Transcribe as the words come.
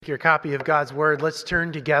Your copy of God's Word. Let's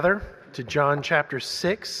turn together to John chapter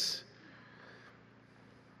 6.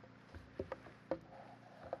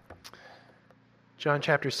 John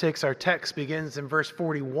chapter 6, our text begins in verse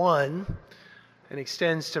 41 and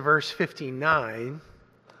extends to verse 59.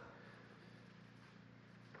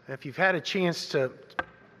 If you've had a chance to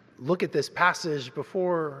look at this passage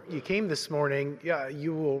before you came this morning,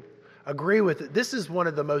 you will agree with it. This is one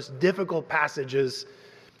of the most difficult passages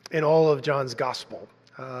in all of John's Gospel.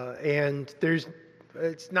 And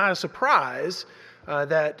it's not a surprise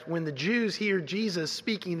that when the Jews hear Jesus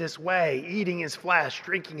speaking this way, eating his flesh,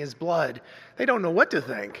 drinking his blood, they don't know what to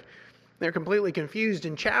think. They're completely confused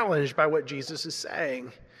and challenged by what Jesus is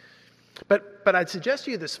saying. But I'd suggest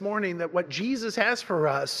to you this morning that what Jesus has for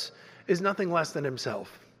us is nothing less than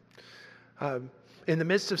himself. In the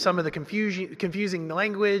midst of some of the confusing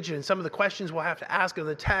language and some of the questions we'll have to ask of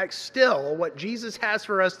the text, still, what Jesus has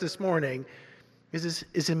for us this morning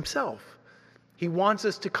is himself. He wants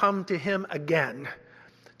us to come to him again,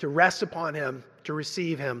 to rest upon him, to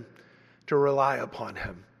receive him, to rely upon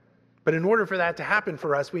him. But in order for that to happen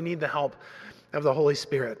for us, we need the help of the Holy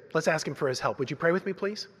Spirit. Let's ask him for his help. Would you pray with me,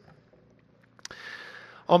 please?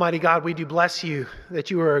 Almighty God, we do bless you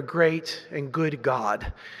that you are a great and good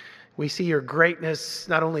God. We see your greatness,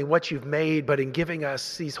 not only what you've made, but in giving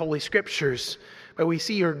us these holy scriptures. But we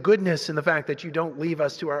see your goodness in the fact that you don't leave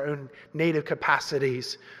us to our own native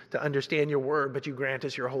capacities to understand your word, but you grant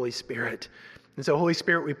us your Holy Spirit. And so, Holy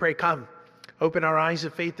Spirit, we pray, come, open our eyes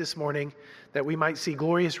of faith this morning that we might see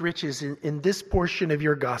glorious riches in this portion of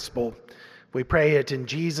your gospel. We pray it in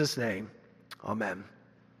Jesus' name. Amen.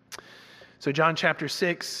 So John chapter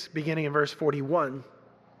 6, beginning in verse 41.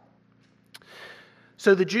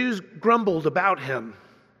 So the Jews grumbled about him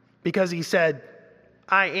because he said,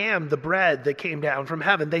 I am the bread that came down from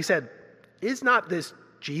heaven. They said, is not this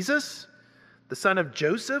Jesus, the son of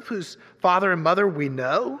Joseph, whose father and mother we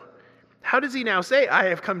know? How does he now say, I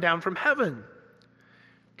have come down from heaven?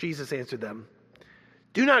 Jesus answered them,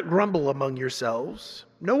 do not grumble among yourselves.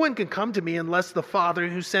 No one can come to me unless the Father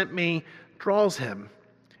who sent me draws him,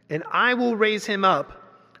 and I will raise him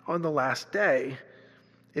up on the last day.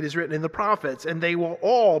 It is written in the prophets, and they will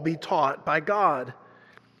all be taught by God.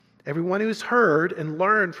 Everyone who's heard and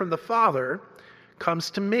learned from the Father comes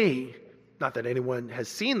to me. Not that anyone has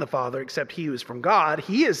seen the Father except he who is from God.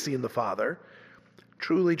 He has seen the Father.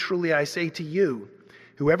 Truly, truly, I say to you,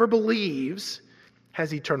 whoever believes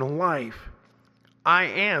has eternal life. I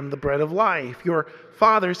am the bread of life. Your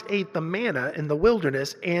fathers ate the manna in the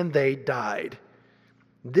wilderness, and they died.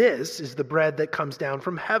 This is the bread that comes down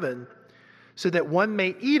from heaven, so that one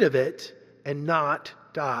may eat of it and not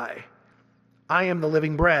die. I am the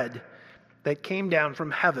living bread that came down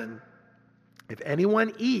from heaven. If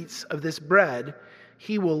anyone eats of this bread,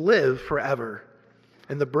 he will live forever.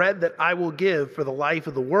 And the bread that I will give for the life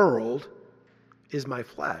of the world is my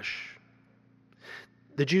flesh.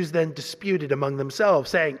 The Jews then disputed among themselves,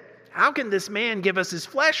 saying, how can this man give us his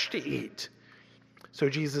flesh to eat? So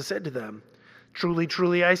Jesus said to them, truly,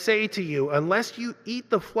 truly, I say to you, unless you eat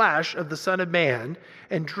the flesh of the Son of Man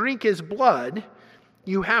and drink his blood,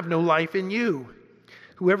 you have no life in you.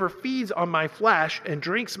 Whoever feeds on my flesh and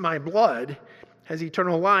drinks my blood has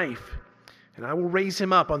eternal life, and I will raise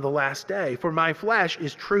him up on the last day. For my flesh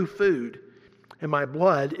is true food, and my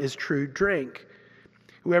blood is true drink.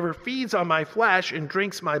 Whoever feeds on my flesh and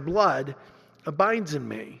drinks my blood abides in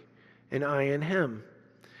me, and I in him.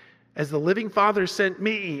 As the living Father sent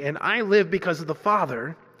me, and I live because of the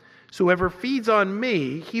Father, so whoever feeds on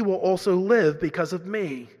me, he will also live because of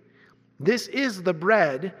me. This is the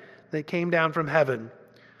bread that came down from heaven,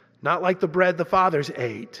 not like the bread the fathers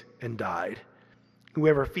ate and died.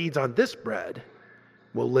 Whoever feeds on this bread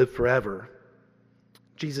will live forever.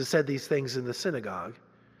 Jesus said these things in the synagogue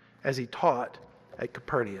as he taught at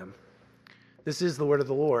Capernaum. This is the word of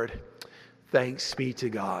the Lord. Thanks be to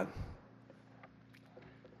God.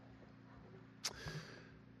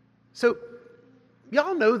 So,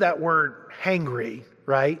 y'all know that word hangry,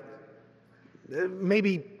 right?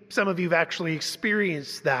 Maybe some of you have actually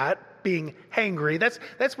experienced that, being hangry.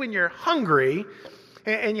 That's when you're hungry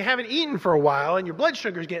and you haven't eaten for a while and your blood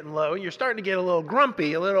sugar's getting low and you're starting to get a little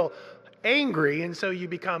grumpy, a little angry, and so you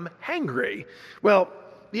become hangry. Well,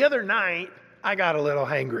 the other night, I got a little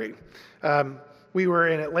hangry. We were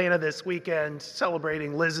in Atlanta this weekend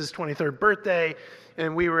celebrating Liz's 23rd birthday,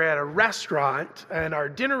 and we were at a restaurant, and our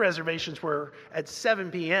dinner reservations were at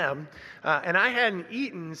 7 p.m., and I hadn't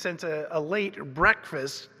eaten since a late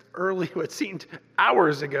breakfast early, what seemed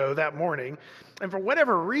hours ago that morning. And for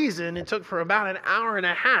whatever reason, it took for about an hour and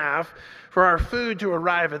a half for our food to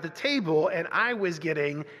arrive at the table, and I was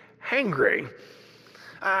getting hangry.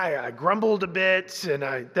 I grumbled a bit,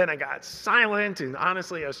 and then I got silent, and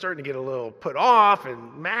honestly, I was starting to get a little put off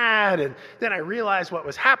and mad, and then I realized what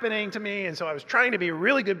was happening to me, and so I was trying to be a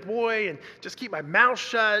really good boy and just keep my mouth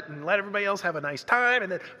shut and let everybody else have a nice time,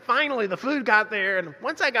 and then finally the food got there, and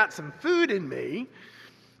once I got some food in me,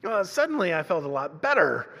 suddenly I felt a lot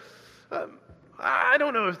better. I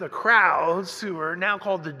don't know if the crowds, who are now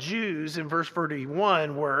called the Jews in verse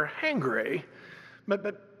 41, were hangry.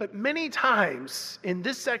 But many times in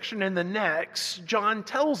this section and the next, John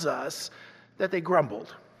tells us that they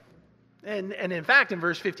grumbled. And in fact, in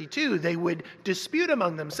verse 52, they would dispute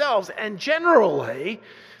among themselves. And generally,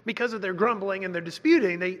 because of their grumbling and their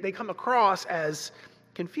disputing, they come across as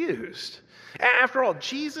confused. After all,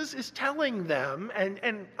 Jesus is telling them,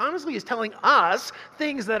 and honestly is telling us,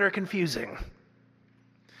 things that are confusing.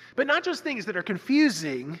 But not just things that are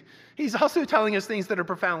confusing, he's also telling us things that are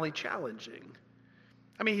profoundly challenging.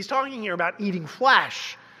 I mean, he's talking here about eating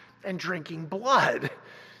flesh and drinking blood,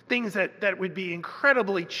 things that would be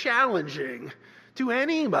incredibly challenging to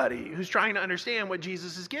anybody who's trying to understand what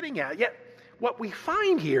Jesus is getting at. Yet, what we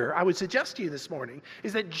find here, I would suggest to you this morning,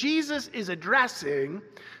 is that Jesus is addressing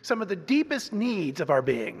some of the deepest needs of our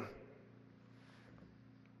being.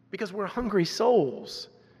 Because we're hungry souls.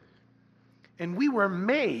 And we were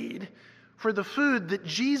made for the food that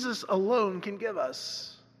Jesus alone can give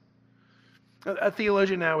us. A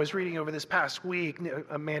theologian I was reading over this past week,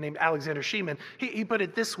 a man named Alexander Sheeman, he put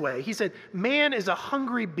it this way. He said, man is a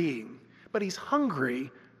hungry being, but he's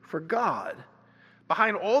hungry for God.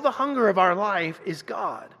 Behind all the hunger of our life is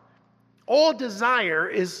God. All desire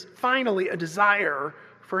is finally a desire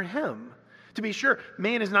for him. To be sure,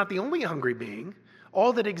 man is not the only hungry being.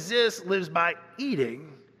 All that exists lives by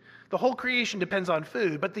eating. The whole creation depends on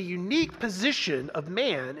food, but the unique position of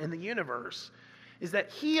man in the universe is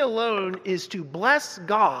that he alone is to bless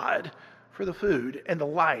God for the food and the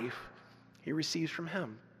life he receives from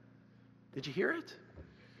him. Did you hear it?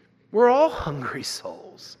 We're all hungry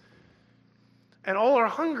souls. And all our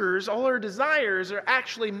hungers, all our desires are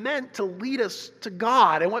actually meant to lead us to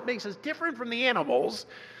God. And what makes us different from the animals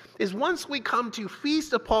is once we come to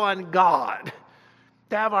feast upon God,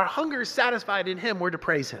 to have our hunger satisfied in him, we're to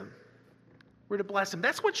praise him. We're to bless him.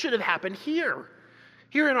 That's what should have happened here.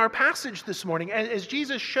 Here in our passage this morning, as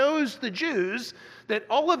Jesus shows the Jews that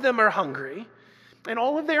all of them are hungry, and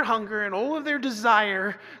all of their hunger and all of their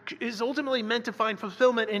desire is ultimately meant to find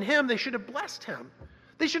fulfillment in him, they should have blessed him.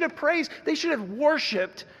 They should have praised, they should have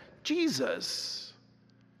worshiped Jesus.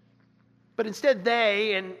 But instead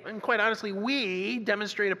they, and quite honestly we,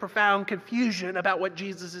 demonstrate a profound confusion about what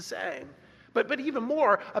Jesus is saying. But even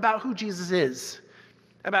more about who Jesus is.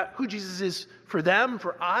 About who Jesus is for them,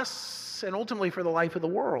 for us, and ultimately for the life of the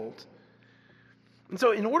world. And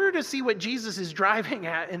so in order to see what Jesus is driving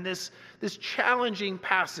at in this challenging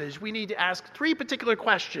passage, we need to ask three particular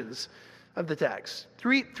questions of the text.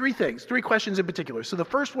 Three things, three questions in particular. So the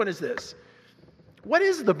first one is this: what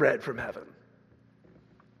is the bread from heaven?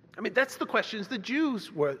 I mean, that's the questions the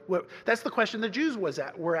Jews were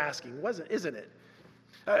asking, isn't it?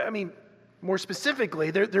 I mean, more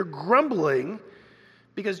specifically, they're grumbling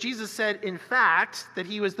because Jesus said, in fact, that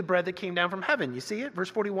he was the bread that came down from heaven. You see it? Verse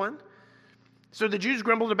 41. So the Jews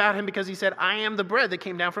grumbled about him because he said, I am the bread that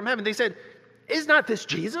came down from heaven. They said, is not this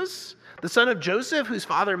Jesus, the son of Joseph, whose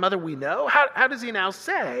father and mother we know? How does he now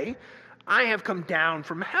say, I have come down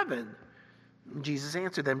from heaven? And Jesus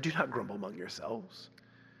answered them, do not grumble among yourselves.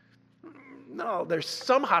 No, there's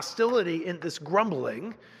some hostility in this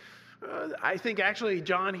grumbling. I think actually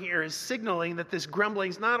John here is signaling that this grumbling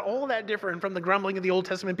is not all that different from the grumbling of the Old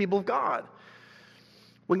Testament people of God.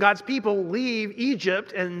 When God's people leave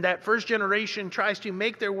Egypt and that first generation tries to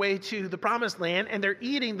make their way to the promised land and they're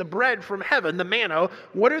eating the bread from heaven, the manna,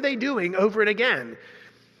 what are they doing over and again?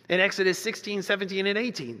 In Exodus 16, 17, and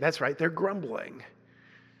 18, that's right, they're grumbling.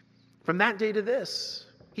 From that day to this,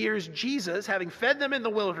 here's Jesus having fed them in the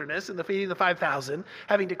wilderness in the feeding of the 5,000,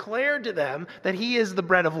 having declared to them that he is the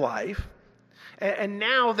bread of life, and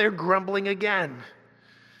now they're grumbling again.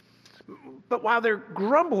 But while they're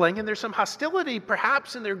grumbling, and there's some hostility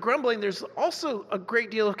perhaps in their grumbling, there's also a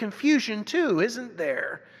great deal of confusion too, isn't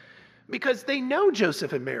there? Because they know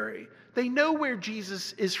Joseph and Mary. They know where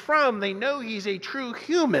Jesus is from. They know he's a true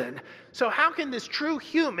human. So how can this true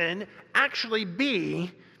human actually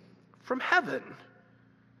be from heaven?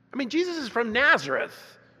 I mean, Jesus is from Nazareth,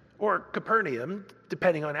 or Capernaum,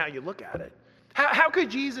 depending on how you look at it. How could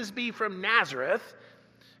Jesus be from Nazareth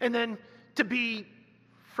and then to be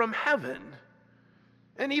from heaven?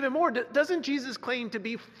 And even more, doesn't Jesus claim to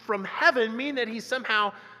be from heaven mean that he's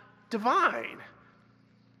somehow divine?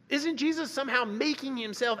 Isn't Jesus somehow making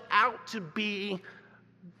himself out to be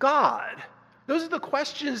God? Those are the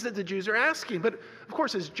questions that the Jews are asking. But of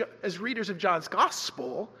course, as readers of John's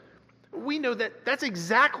gospel, we know that that's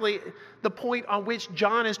exactly the point on which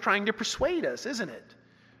John is trying to persuade us, isn't it?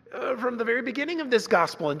 From the very beginning of this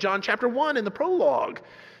gospel, in John chapter 1, in the prologue,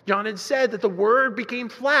 John had said that the Word became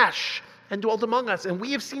flesh and dwelt among us, and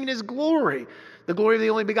we have seen his glory, the glory of the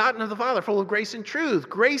only begotten of the Father, full of grace and truth.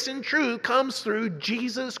 Grace and truth comes through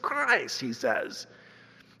Jesus Christ, he says.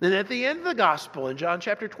 And at the end of the gospel, in John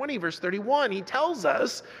chapter 20, verse 31, he tells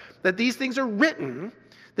us that these things are written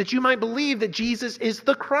that you might believe that Jesus is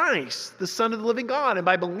the Christ, the Son of the living God, and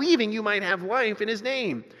by believing you might have life in his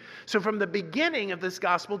name. So from the beginning of this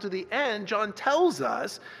gospel to the end, John tells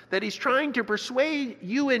us that he's trying to persuade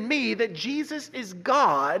you and me that Jesus is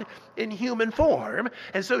God in human form.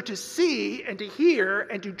 And so to see and to hear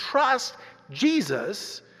and to trust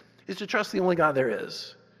Jesus is to trust the only God there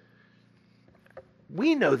is.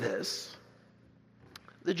 We know this.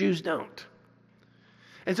 The Jews don't.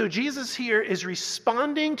 And so Jesus here is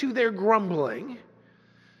responding to their grumbling.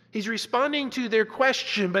 He's responding to their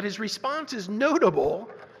question, but his response is notable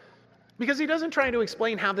because he doesn't try to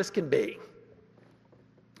explain how this can be.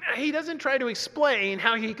 He doesn't try to explain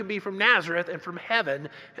how he can be from Nazareth and from heaven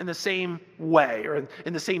in the same way or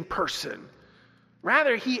in the same person.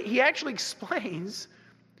 Rather, he actually explains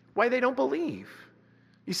why they don't believe.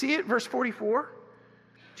 You see it, verse 44?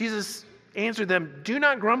 Jesus answered them, "Do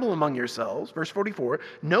not grumble among yourselves." Verse 44,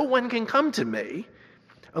 "No one can come to me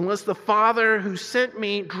unless the Father who sent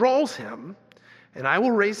me draws him, and I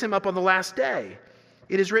will raise him up on the last day.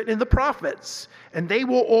 It is written in the prophets, and they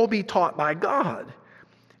will all be taught by God.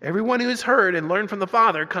 Everyone who has heard and learned from the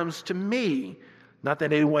Father comes to me. Not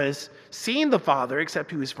that anyone has seen the Father except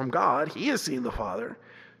who is from God. He has seen the Father.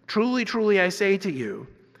 Truly, truly, I say to you,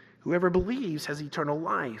 whoever believes has eternal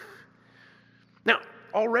life." Now,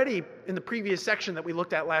 already in the previous section that we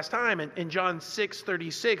looked at last time, in John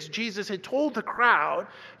 6:36, Jesus had told the crowd,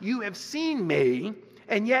 "You have seen me,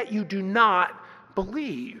 and yet you do not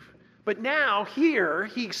believe." But now here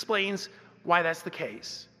he explains why that's the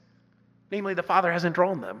case. Namely, the Father hasn't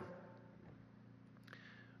drawn them.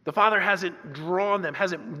 The Father hasn't drawn them,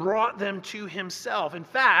 hasn't brought them to himself. In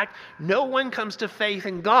fact, no one comes to faith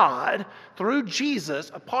in God through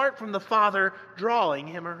Jesus apart from the Father drawing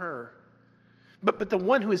him or her. But the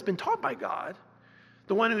one who has been taught by God,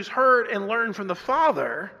 the one who's heard and learned from the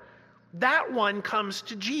Father, that one comes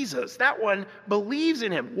to Jesus. That one believes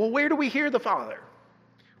in him. Well, where do we hear the Father?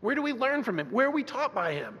 Where do we learn from him? Where are we taught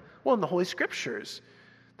by him? Well, in the Holy Scriptures.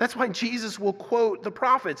 That's why Jesus will quote the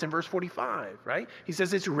prophets in verse 45, right? He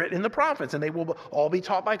says it's written in the prophets, and they will all be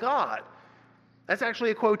taught by God. That's actually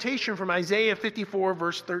a quotation from Isaiah 54,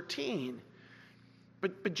 verse 13.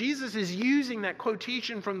 But Jesus is using that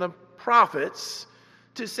quotation from the prophets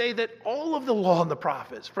to say that all of the law and the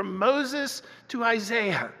prophets, from Moses to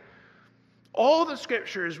Isaiah, all the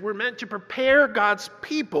scriptures were meant to prepare God's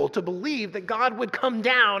people to believe that God would come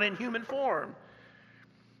down in human form.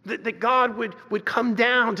 That God would come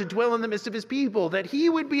down to dwell in the midst of his people, that he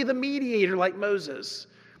would be the mediator like Moses,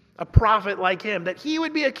 a prophet like him, that he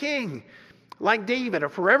would be a king like David, a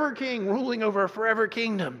forever king ruling over a forever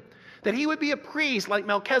kingdom, that he would be a priest like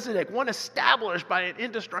Melchizedek, one established by an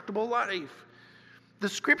indestructible life. The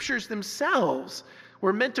scriptures themselves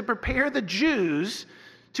were meant to prepare the Jews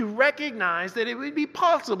to recognize that it would be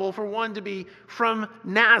possible for one to be from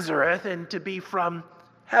Nazareth and to be from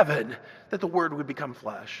heaven, that the Word would become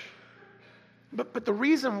flesh. But the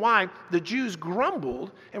reason why the Jews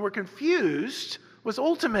grumbled and were confused was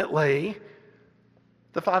ultimately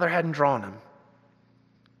the Father hadn't drawn them.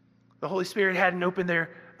 The Holy Spirit hadn't opened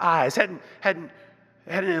their eyes, hadn't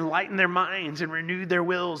enlightened their minds and renewed their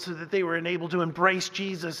wills so that they were enabled to embrace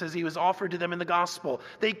Jesus as he was offered to them in the gospel.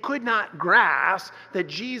 They could not grasp that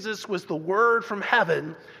Jesus was the Word from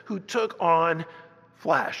heaven who took on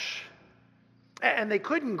flesh. And they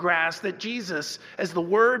couldn't grasp that Jesus, as the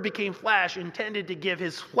Word became flesh, intended to give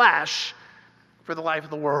his flesh for the life of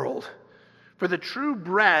the world. For the true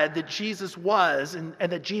bread that Jesus was and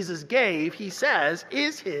that Jesus gave, he says,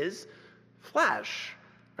 is his flesh.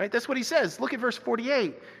 Right? That's what he says. Look at verse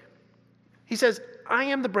 48. He says, "I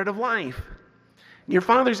am the bread of life. Your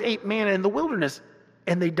fathers ate manna in the wilderness,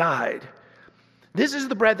 and they died. This is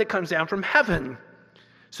the bread that comes down from heaven,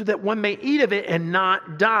 so that one may eat of it and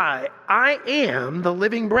not die. I am the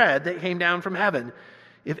living bread that came down from heaven.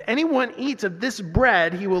 If anyone eats of this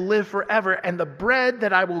bread, he will live forever. And the bread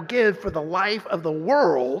that I will give for the life of the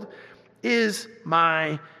world is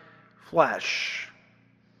my flesh."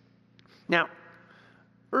 Now,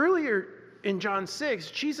 earlier in John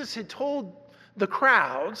 6, Jesus had told the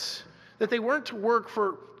crowds that they weren't to work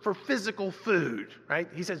for for physical food, right?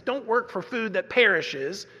 He says, don't work for food that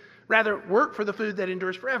perishes. Rather, work for the food that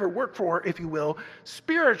endures forever. Work for, if you will,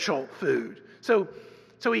 spiritual food. So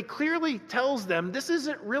he clearly tells them this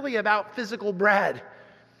isn't really about physical bread.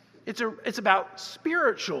 It's about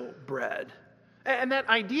spiritual bread. And that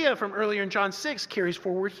idea from earlier in John 6 carries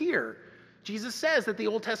forward here. Jesus says that the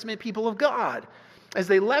Old Testament people of God, as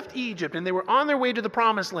they left Egypt and they were on their way to the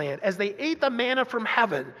promised land, as they ate the manna from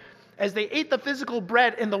heaven, as they ate the physical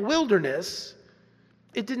bread in the wilderness,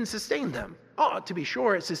 it didn't sustain them. Oh, to be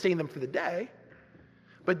sure, it sustained them for the day.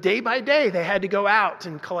 But day by day, they had to go out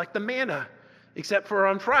and collect the manna, except for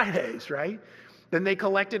on Fridays, right? Then they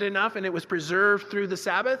collected enough and it was preserved through the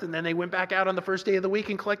Sabbath, and then they went back out on the first day of the week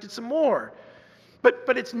and collected some more.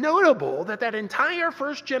 But it's notable that entire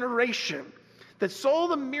first generation that saw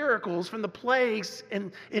the miracles from the plagues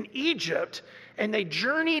in Egypt, and they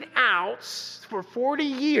journeyed out for 40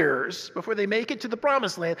 years before they make it to the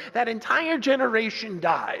promised land, that entire generation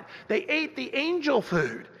died. They ate the angel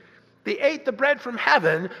food. They ate the bread from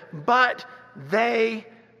heaven, but they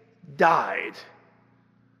died.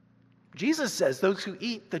 Jesus says those who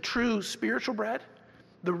eat the true spiritual bread,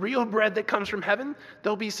 the real bread that comes from heaven,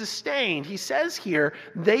 they'll be sustained. He says here,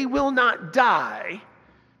 they will not die,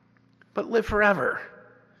 but live forever.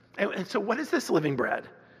 And so what is this living bread?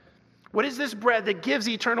 What is this bread that gives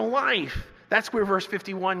eternal life? That's where verse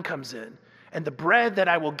 51 comes in. And the bread that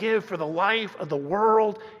I will give for the life of the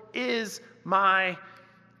world is my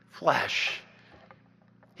flesh.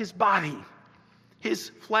 His body,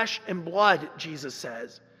 his flesh and blood, Jesus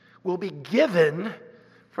says, will be given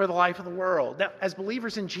for the life of the world. Now, as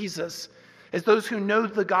believers in Jesus, as those who know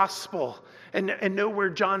the gospel and know where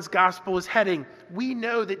John's gospel is heading, we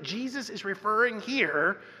know that Jesus is referring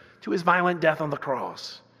here to his violent death on the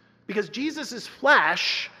cross. Because Jesus'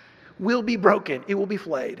 flesh will be broken. It will be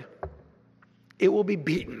flayed. It will be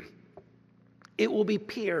beaten. It will be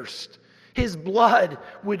pierced. His blood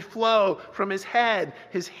would flow from his head,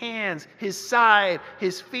 his hands, his side,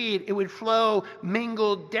 his feet. It would flow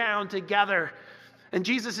mingled down together. And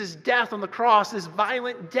Jesus' death on the cross, this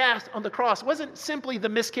violent death on the cross, wasn't simply the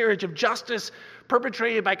miscarriage of justice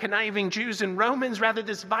perpetrated by conniving Jews and Romans. Rather,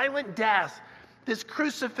 this violent death, this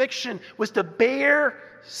crucifixion, was to bear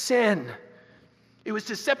sin. It was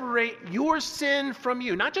to separate your sin from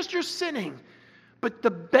you. Not just your sinning, but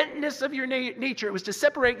the bentness of your nature. It was to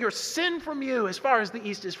separate your sin from you as far as the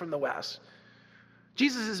east is from the west.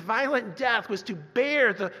 Jesus' violent death was to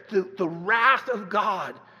bear the wrath of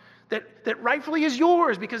God that rightfully is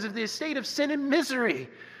yours because of the estate of sin and misery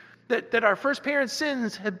that our first parents'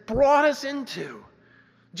 sins had brought us into.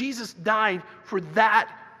 Jesus died for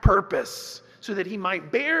that purpose, so that he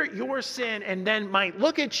might bear your sin and then might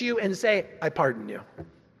look at you and say, I pardon you.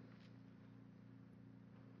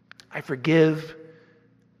 I forgive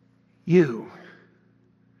you.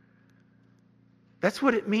 That's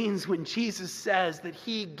what it means when Jesus says that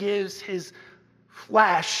he gives his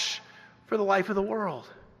flesh for the life of the world.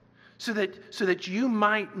 So that you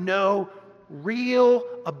might know real,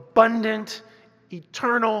 abundant,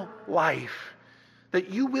 eternal life. That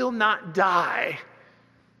you will not die,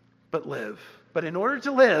 but live. But in order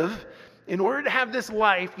to live, in order to have this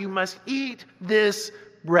life, you must eat this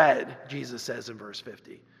bread, Jesus says in verse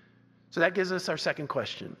 50. So that gives us our second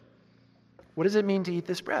question. What does it mean to eat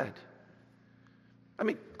this bread? I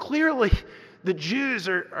mean, clearly the Jews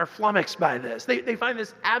are flummoxed by this. They find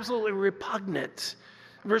this absolutely repugnant.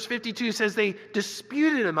 Verse 52 says they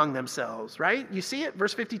disputed among themselves, right? You see it?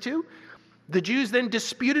 Verse 52? The Jews then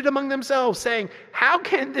disputed among themselves, saying, how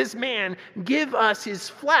can this man give us his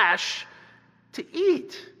flesh to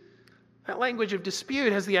eat? That language of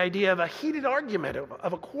dispute has the idea of a heated argument,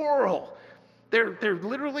 of a quarrel. They're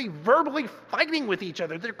literally verbally fighting with each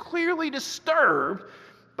other. They're clearly disturbed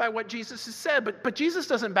by what Jesus has said. But Jesus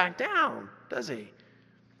doesn't back down, does he?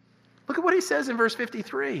 Look at what he says in verse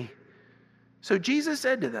 53. So Jesus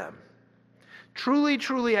said to them, truly,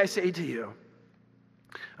 truly, I say to you,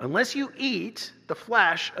 unless you eat the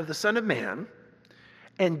flesh of the Son of Man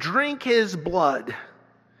and drink his blood,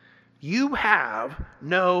 you have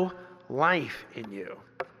no life in you.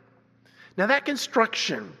 Now that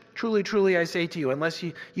construction, truly, truly, I say to you, unless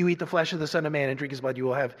you eat the flesh of the Son of Man and drink his blood,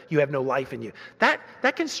 you have no life in you. That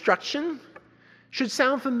construction should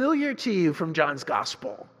sound familiar to you from John's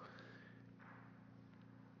gospel.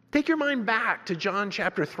 Take your mind back to John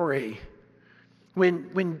chapter 3,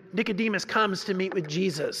 when Nicodemus comes to meet with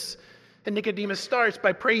Jesus. And Nicodemus starts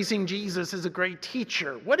by praising Jesus as a great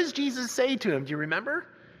teacher. What does Jesus say to him? Do you remember?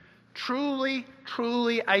 Truly,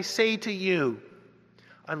 truly, I say to you,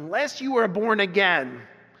 unless you are born again,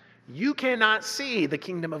 you cannot see the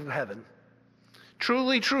kingdom of heaven.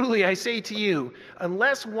 Truly, truly, I say to you,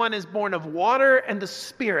 unless one is born of water and the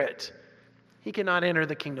Spirit, he cannot enter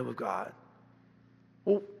the kingdom of God.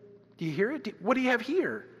 Well, do you hear it? What do you have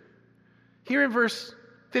here? Here in verse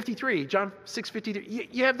 53, John 6:53,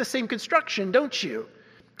 you have the same construction, don't you?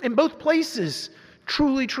 In both places,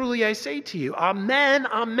 truly, truly, I say to you, amen,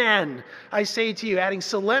 amen, I say to you, adding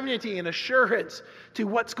solemnity and assurance to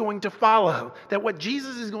what's going to follow, that what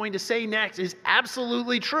Jesus is going to say next is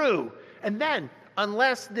absolutely true. And then,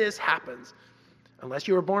 unless this happens, unless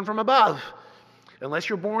you are born from above, unless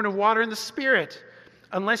you're born of water and the Spirit,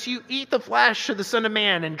 unless you eat the flesh of the Son of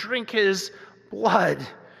Man and drink his blood,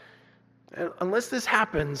 unless this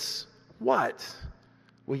happens, what?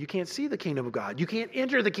 Well, you can't see the kingdom of God. You can't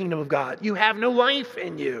enter the kingdom of God. You have no life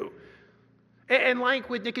in you. And like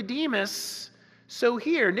with Nicodemus, so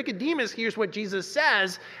here, Nicodemus hears what Jesus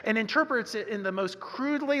says and interprets it in the most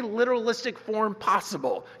crudely literalistic form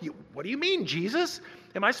possible. What do you mean, Jesus?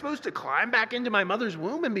 Am I supposed to climb back into my mother's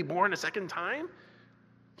womb and be born a second time?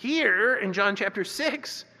 Here in John chapter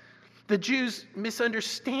 6, the Jews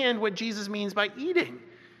misunderstand what Jesus means by eating.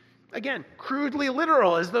 Again, crudely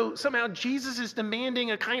literal, as though somehow Jesus is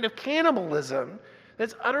demanding a kind of cannibalism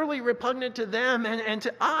that's utterly repugnant to them and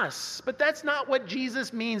to us. But that's not what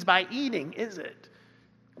Jesus means by eating, is it?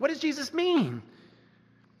 What does Jesus mean?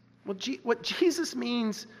 Well, what Jesus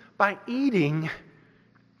means by eating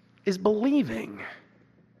is believing.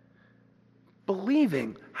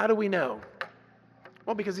 Believing. How do we know?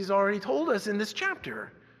 Well, because he's already told us in this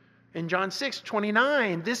chapter. In John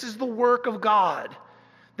 6:29, this is the work of God,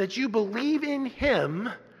 that you believe in him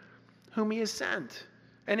whom he has sent.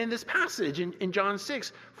 And in this passage, in John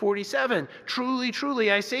 6:47, truly,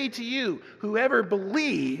 truly, I say to you, whoever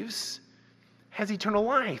believes has eternal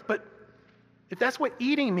life. But if that's what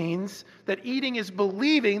eating means, that eating is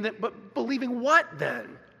believing, but believing what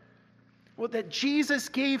then? Well, that Jesus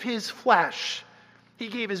gave his flesh. He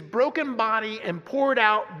gave his broken body and poured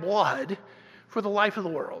out blood for the life of the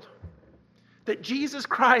world. That Jesus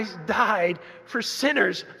Christ died for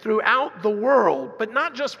sinners throughout the world, but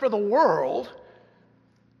not just for the world,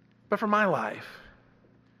 but for my life.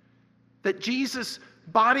 That Jesus'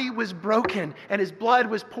 body was broken and his blood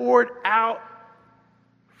was poured out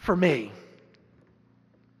for me.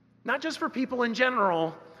 Not just for people in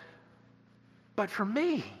general, but for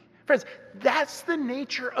me. Friends, that's the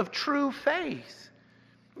nature of true faith.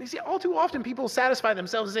 You see, all too often people satisfy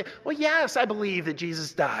themselves and say, well, yes, I believe that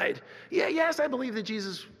Jesus died. Yes, I believe that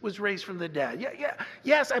Jesus was raised from the dead.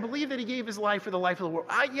 Yes, I believe that he gave his life for the life of the world.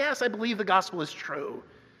 Yes, I believe the gospel is true.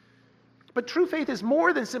 But true faith is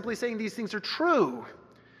more than simply saying these things are true.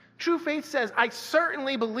 True faith says, I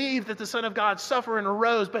certainly believe that the Son of God suffered and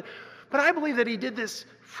arose, but I believe that he did this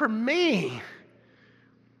for me.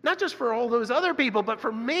 Not just for all those other people, but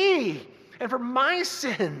for me and for my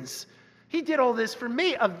sins. He did all this for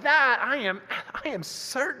me. Of that, I am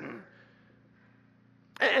certain.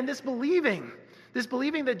 And this believing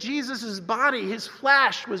that Jesus' body, his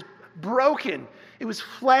flesh was broken. It was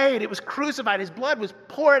flayed. It was crucified. His blood was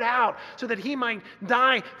poured out so that he might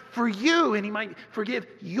die for you and he might forgive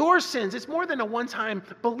your sins. It's more than a one-time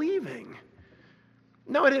believing.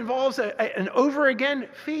 No, it involves an over-again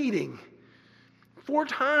feeding. 4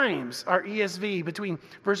 times our ESV between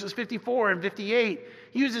verses 54 and 58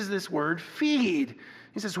 uses this word, feed.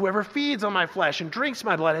 He says, whoever feeds on my flesh and drinks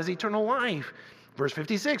my blood has eternal life. Verse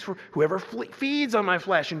 56, for whoever feeds on my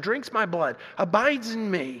flesh and drinks my blood abides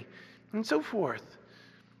in me, and so forth.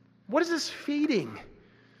 What is this feeding?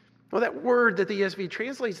 Well, that word that the ESV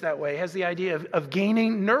translates that way has the idea of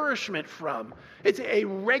gaining nourishment from. It's a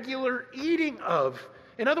regular eating of.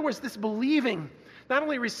 In other words, this believing not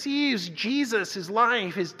only receives Jesus, his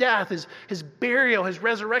life, his death, his burial, his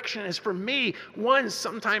resurrection as for me once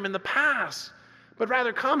sometime in the past, but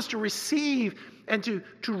rather comes to receive and to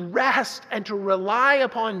rest and to rely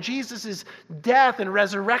upon Jesus' death and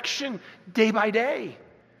resurrection day by day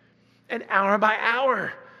and hour by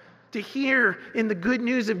hour. To hear in the good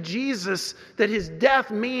news of Jesus that his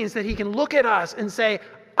death means that he can look at us and say,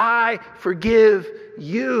 I forgive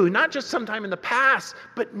you. Not just sometime in the past,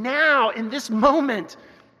 but now, in this moment.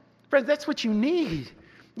 Friends, that's what you need.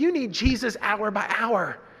 You need Jesus hour by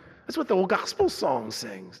hour. That's what the old gospel song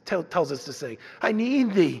tells us to sing. I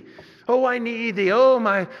need thee. Oh, I need thee. Oh,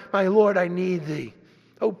 my Lord, I need thee.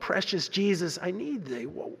 Oh, precious Jesus, I need thee.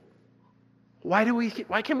 Whoa. Why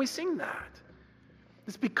can we sing that?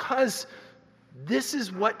 It's because this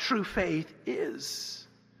is what true faith is.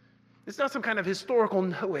 It's not some kind of historical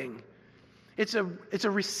knowing. It's a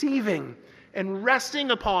receiving and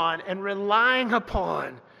resting upon and relying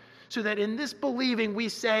upon so that in this believing we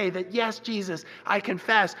say that, yes, Jesus, I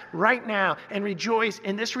confess right now and rejoice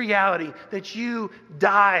in this reality that you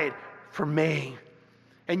died for me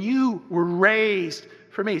and you were raised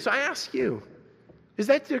for me. So I ask you, is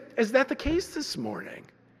that the case this morning?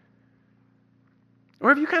 Or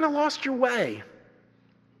have you kind of lost your way?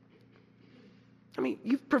 I mean,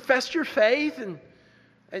 you've professed your faith and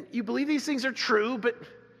you believe these things are true, but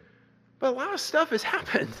a lot of stuff has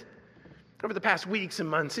happened over the past weeks and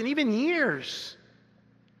months and even years.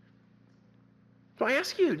 So I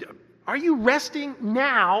ask you, are you resting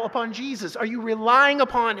now upon Jesus? Are you relying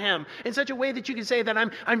upon him in such a way that you can say that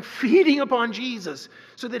I'm feeding upon Jesus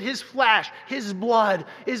so that his flesh, his blood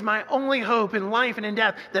is my only hope in life and in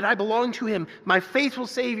death, that I belong to him, my faithful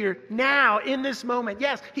Savior, now in this moment?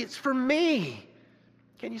 Yes, it's for me.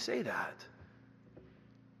 Can you say that?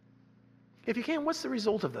 If you can, what's the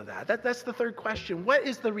result of that? That's the third question. What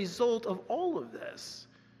is the result of all of this?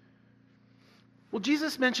 Well,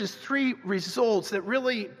 Jesus mentions three results that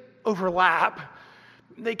really overlap.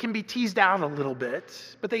 They can be teased out a little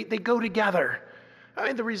bit, but they go together. I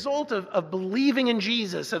mean, the result of believing in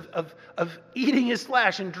Jesus, of eating his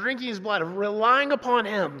flesh and drinking his blood, of relying upon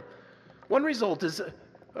him. One result is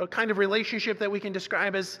a kind of relationship that we can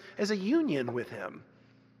describe as a union with him.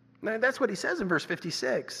 Now, that's what he says in verse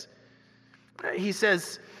 56. He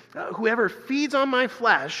says, whoever feeds on my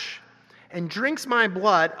flesh and drinks my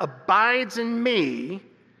blood abides in me,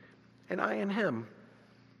 and I in him.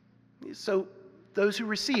 So those who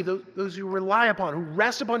receive, those who rely upon, who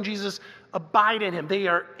rest upon Jesus, abide in him. They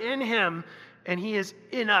are in him, and he is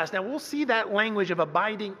in us. Now, we'll see that language of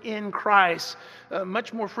abiding in Christ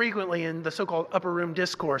much more frequently in the so-called upper room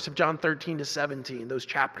discourse of John 13 to 17, those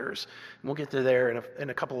chapters. And we'll get to there in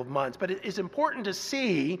a couple of months. But it is important to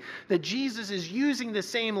see that Jesus is using the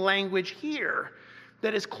same language here.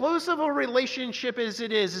 That as close of a relationship as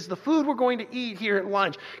it is the food we're going to eat here at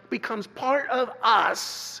lunch becomes part of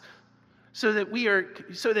us, so that we are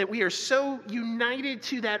so united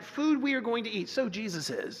to that food we are going to eat. So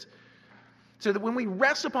Jesus is. So that when we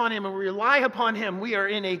rest upon him and we rely upon him, we are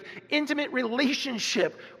in an intimate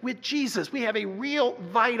relationship with Jesus. We have a real,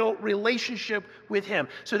 vital relationship with him,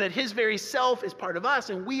 so that his very self is part of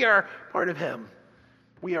us and we are part of him.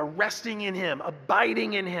 We are resting in him,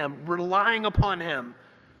 abiding in him, relying upon him.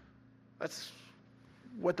 That's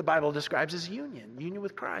what the Bible describes as union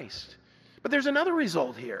with Christ. But there's another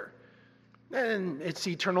result here, and it's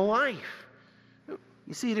eternal life.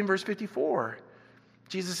 You see it in verse 54.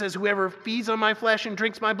 Jesus says, whoever feeds on my flesh and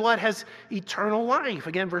drinks my blood has eternal life.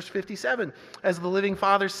 Again, verse 57, as the living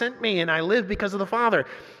Father sent me, and I live because of the Father.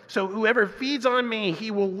 So whoever feeds on me,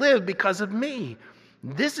 he will live because of me.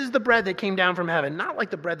 This is the bread that came down from heaven, not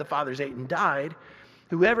like the bread the fathers ate and died.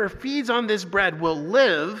 Whoever feeds on this bread will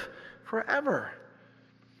live forever.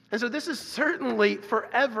 And so this is certainly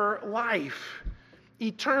forever life.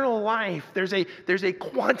 Eternal life. There's a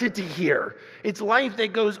quantity here. It's life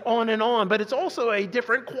that goes on and on, but it's also a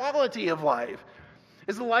different quality of life.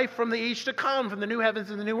 It's the life from the age to come, from the new heavens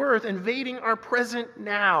and the new earth, invading our present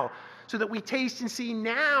now, so that we taste and see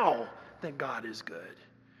now that God is good.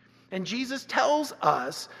 And Jesus tells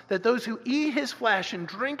us that those who eat his flesh and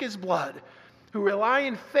drink his blood, who rely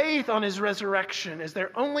in faith on his resurrection as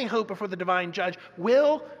their only hope before the divine judge,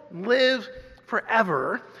 will live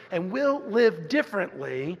forever and will live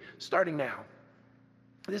differently starting now.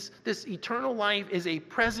 This eternal life is a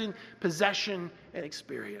present possession and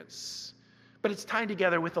experience. But it's tied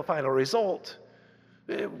together with the final result,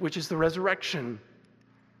 which is the resurrection.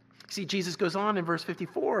 See, Jesus goes on in verse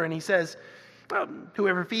 54 and he says,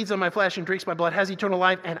 whoever feeds on my flesh and drinks my blood has eternal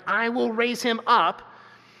life, and I will raise him up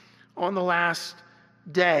on the last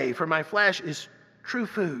day. For my flesh is true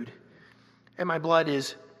food, and my blood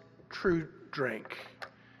is true drink.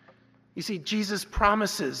 You see, Jesus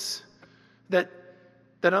promises that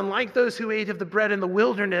unlike those who ate of the bread in the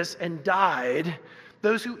wilderness and died,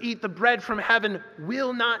 those who eat the bread from heaven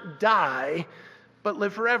will not die, but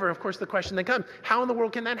live forever. Of course, the question then comes, how in the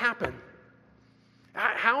world can that happen?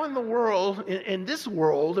 How in the world, in this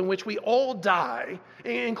world in which we all die,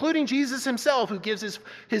 including Jesus himself who gives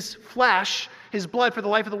his flesh, his blood for the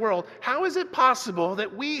life of the world, how is it possible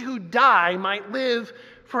that we who die might live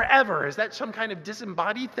forever? Is that some kind of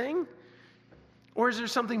disembodied thing? Or is there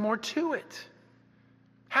something more to it?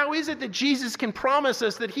 How is it that Jesus can promise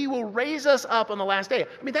us that he will raise us up on the last day?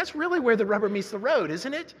 I mean, that's really where the rubber meets the road,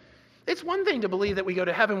 isn't it? It's one thing to believe that we go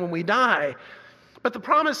to heaven when we die. But the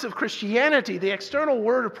promise of Christianity, the external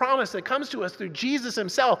word of promise that comes to us through Jesus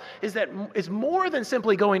himself, is that it's more than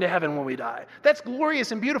simply going to heaven when we die. That's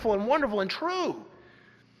glorious and beautiful and wonderful and true.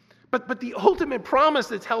 But the ultimate promise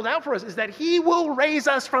that's held out for us is that he will raise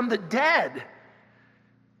us from the dead.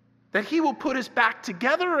 That he will put us back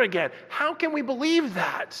together again. How can we believe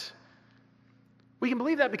that? We can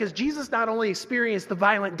believe that because Jesus not only experienced the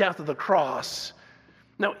violent death of the cross,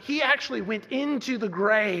 no, he actually went into the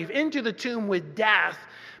grave, into the tomb with death,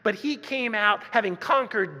 but he came out having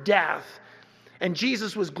conquered death. And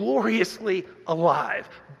Jesus was gloriously alive,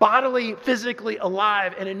 bodily, physically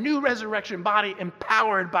alive, in a new resurrection body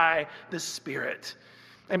empowered by the Spirit.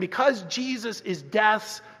 And because Jesus is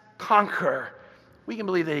death's conqueror, we can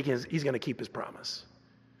believe that he's going to keep his promise.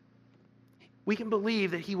 We can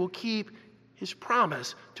believe that he will keep his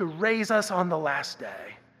promise to raise us on the last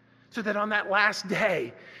day, so that on that last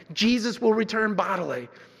day, Jesus will return bodily,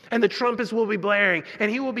 and the trumpets will be blaring, and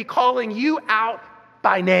he will be calling you out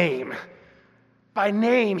by name. By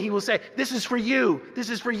name, he will say, this is for you, this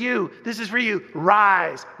is for you, this is for you.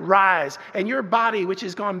 Rise, rise. And your body, which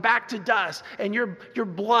has gone back to dust, and your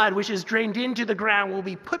blood, which is drained into the ground, will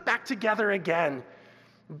be put back together again.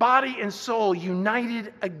 Body and soul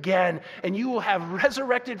united again, and you will have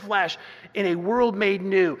resurrected flesh in a world made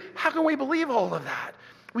new. How can we believe all of that?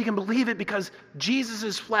 We can believe it because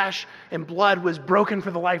Jesus' flesh and blood was broken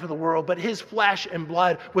for the life of the world, but his flesh and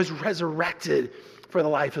blood was resurrected for the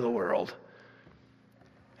life of the world.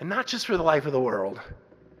 And not just for the life of the world,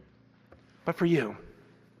 but for you.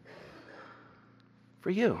 For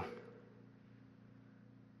you.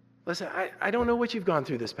 Listen, I don't know what you've gone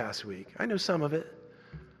through this past week. I know some of it.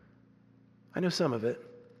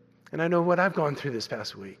 And I know what I've gone through this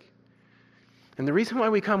past week. And the reason why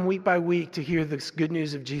we come week by week to hear this good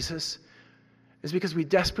news of Jesus is because we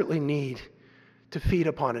desperately need to feed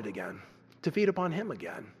upon it again, to feed upon him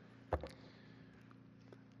again.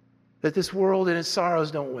 That this world and its sorrows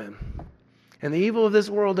don't win. And the evil of this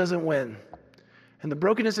world doesn't win. And the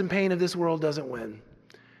brokenness and pain of this world doesn't win.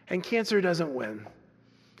 And cancer doesn't win.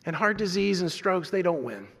 And heart disease and strokes, they don't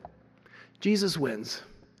win. Jesus wins.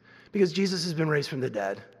 Because Jesus has been raised from the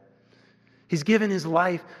dead. He's given his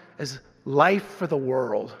life as life for the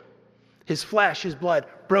world. His flesh, his blood,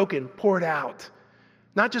 broken, poured out.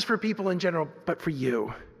 Not just for people in general, but for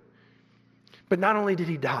you. But not only did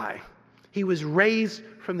he die, he was raised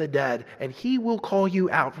from the dead, and he will call you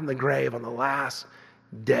out from the grave on the last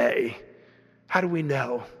day. How do we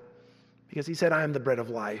know? Because he said, I am the bread of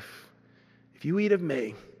life. If you eat of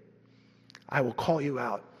me, I will call you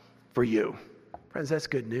out for you. Friends, that's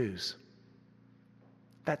good news.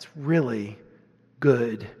 That's really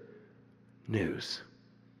good news.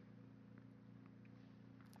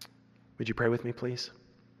 Would you pray with me, please?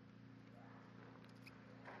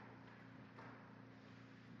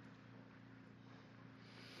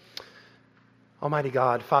 Almighty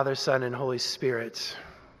God, Father, Son, and Holy Spirit,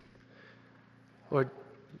 Lord,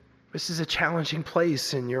 this is a challenging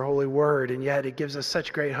place in your holy word, and yet it gives us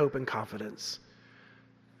such great hope and confidence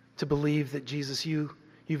to believe that, Jesus, you've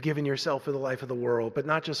given yourself for the life of the world, but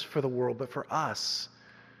not just for the world, but for us.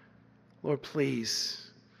 Lord, please,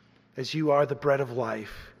 as you are the bread of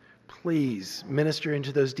life, please minister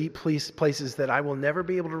into those deep places that I will never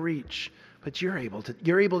be able to reach, but you're able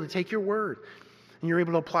to take your word, and you're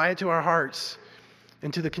able to apply it to our hearts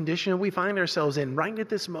and to the condition we find ourselves in right at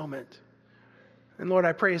this moment. And Lord,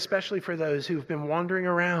 I pray especially for those who've been wandering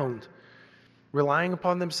around, relying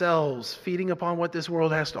upon themselves, feeding upon what this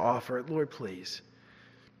world has to offer. Lord, please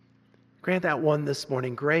grant that one this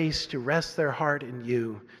morning grace to rest their heart in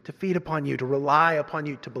you, to feed upon you, to rely upon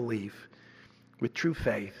you, to believe with true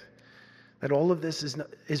faith that all of this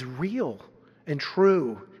is real and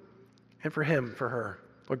true, and for him, for her.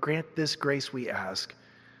 Lord, grant this grace, we ask.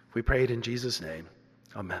 We pray it in Jesus' name.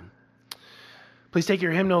 Amen. Please take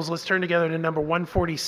your hymnals. Let's turn together to number 146.